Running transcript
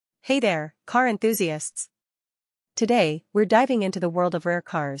Hey there, car enthusiasts! Today, we're diving into the world of rare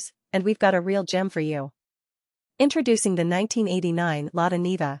cars, and we've got a real gem for you. Introducing the 1989 Lada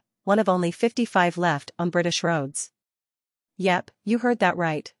Niva, one of only 55 left on British roads. Yep, you heard that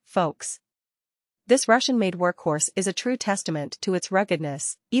right, folks. This Russian-made workhorse is a true testament to its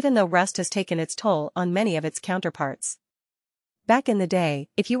ruggedness, even though rust has taken its toll on many of its counterparts. Back in the day,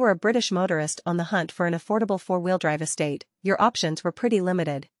 if you were a British motorist on the hunt for an affordable four-wheel drive estate, your options were pretty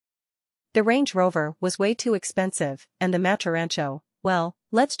limited. The Range Rover was way too expensive, and the Matarancho, well,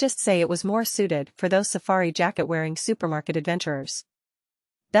 let's just say it was more suited for those safari jacket-wearing supermarket adventurers.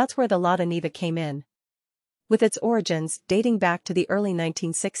 That's where the Lada Niva came in. With its origins dating back to the early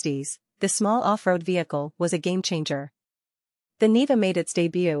 1960s, this small off-road vehicle was a game-changer. The Niva made its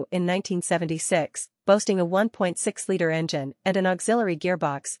debut in 1976, boasting a 1.6-liter engine and an auxiliary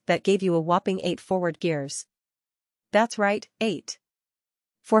gearbox that gave you a whopping 8 forward gears. That's right, 8.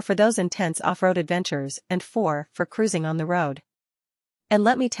 4 for those intense off-road adventures and 4 for cruising on the road. And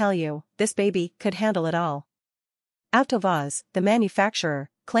let me tell you, this baby could handle it all. Autovaz, the manufacturer,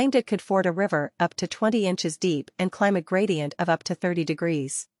 claimed it could ford a river up to 20 inches deep and climb a gradient of up to 30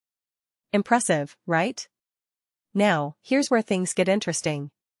 degrees. Impressive, right? Now, here's where things get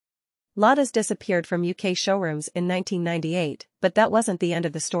interesting. Lada's disappeared from UK showrooms in 1998, but that wasn't the end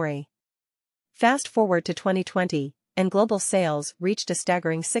of the story. Fast forward to 2020, and global sales reached a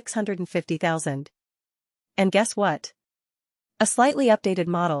staggering 650,000. And guess what? A slightly updated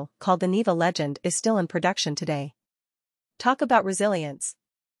model, called the Niva Legend, is still in production today. Talk about resilience.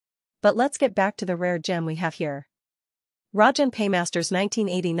 But let's get back to the rare gem we have here. Rajan Paymaster's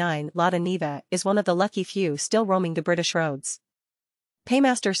 1989 Lada Niva is one of the lucky few still roaming the British roads.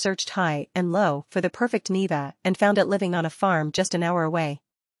 Paymaster searched high and low for the perfect Niva and found it living on a farm just an hour away.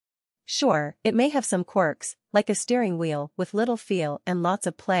 Sure, it may have some quirks, like a steering wheel with little feel and lots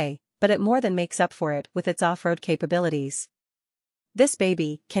of play, but it more than makes up for it with its off-road capabilities. This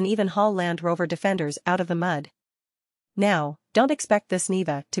baby can even haul Land Rover Defenders out of the mud. Now, don't expect this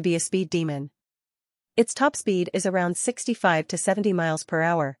Niva to be a speed demon. Its top speed is around 65 to 70 miles per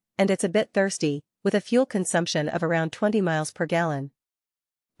hour, and it's a bit thirsty, with a fuel consumption of around 20 miles per gallon.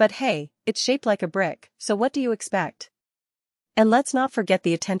 But hey, it's shaped like a brick, so what do you expect? And let's not forget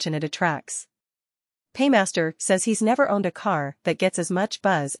the attention it attracts. Paymaster says he's never owned a car that gets as much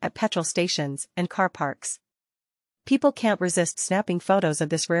buzz at petrol stations and car parks. People can't resist snapping photos of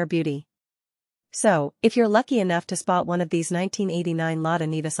this rare beauty. So, if you're lucky enough to spot one of these 1989 Lada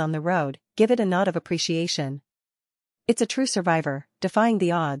Nivas on the road, give it a nod of appreciation. It's a true survivor, defying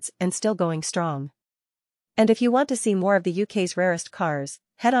the odds and still going strong. And if you want to see more of the UK's rarest cars,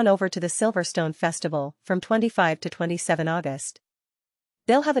 head on over to the Silverstone Festival from 25 to 27 August.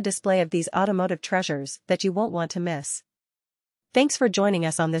 They'll have a display of these automotive treasures that you won't want to miss. Thanks for joining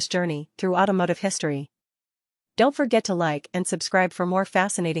us on this journey through automotive history. Don't forget to like and subscribe for more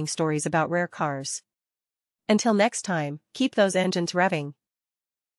fascinating stories about rare cars. Until next time, keep those engines revving.